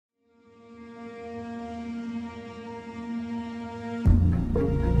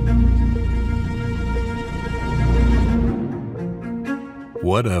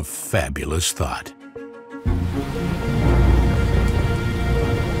What a fabulous thought.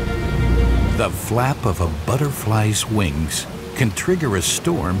 The flap of a butterfly's wings can trigger a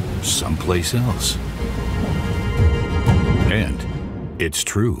storm someplace else. And it's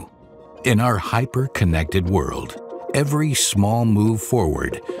true. In our hyper-connected world, every small move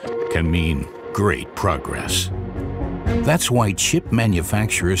forward can mean great progress. That's why chip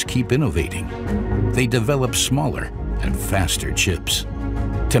manufacturers keep innovating. They develop smaller and faster chips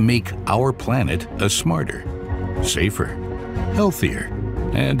to make our planet a smarter, safer, healthier,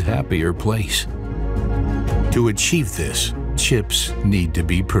 and happier place. To achieve this, chips need to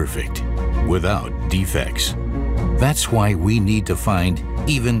be perfect, without defects. That's why we need to find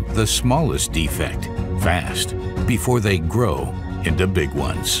even the smallest defect fast before they grow into big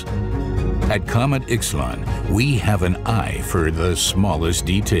ones. At Comet Yxlon, we have an eye for the smallest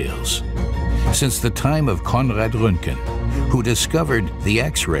details. Since the time of Konrad Röntgen, who discovered the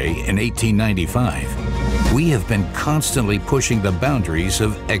X-ray in 1895, we have been constantly pushing the boundaries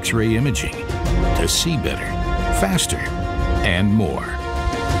of X-ray imaging to see better, faster, and more.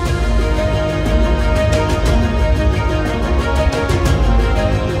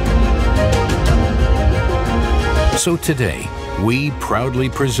 So today, we proudly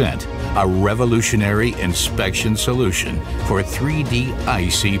present a revolutionary inspection solution for 3D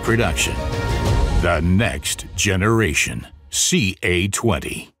IC production. The next generation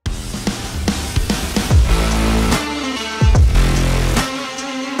CA20.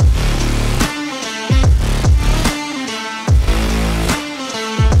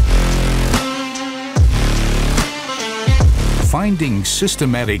 Finding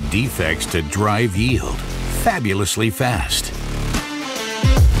systematic defects to drive yield fabulously fast.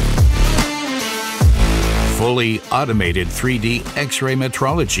 Fully automated 3D X-ray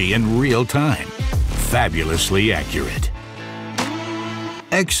metrology in real time, fabulously accurate.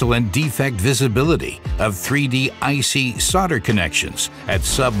 Excellent defect visibility of 3D IC solder connections at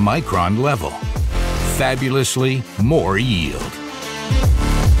sub-micron level, fabulously more yield.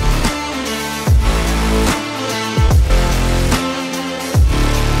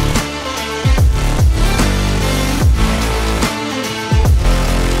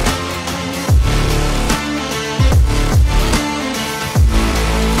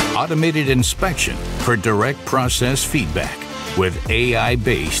 Automated inspection for direct process feedback with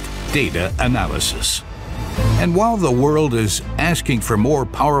AI-based data analysis. And while the world is asking for more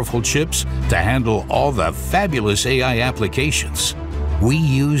powerful chips to handle all the fabulous AI applications, we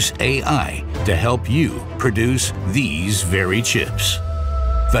use AI to help you produce these very chips.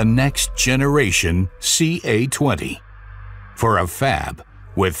 The next generation CA20 for a fab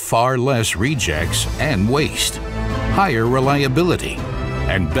with far less rejects and waste, higher reliability,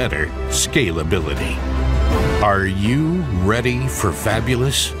 and better scalability. Are you ready for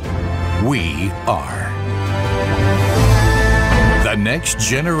fabulous? We are. The next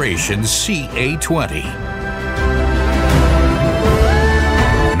generation CA20.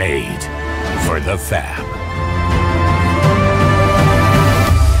 Made for the fab.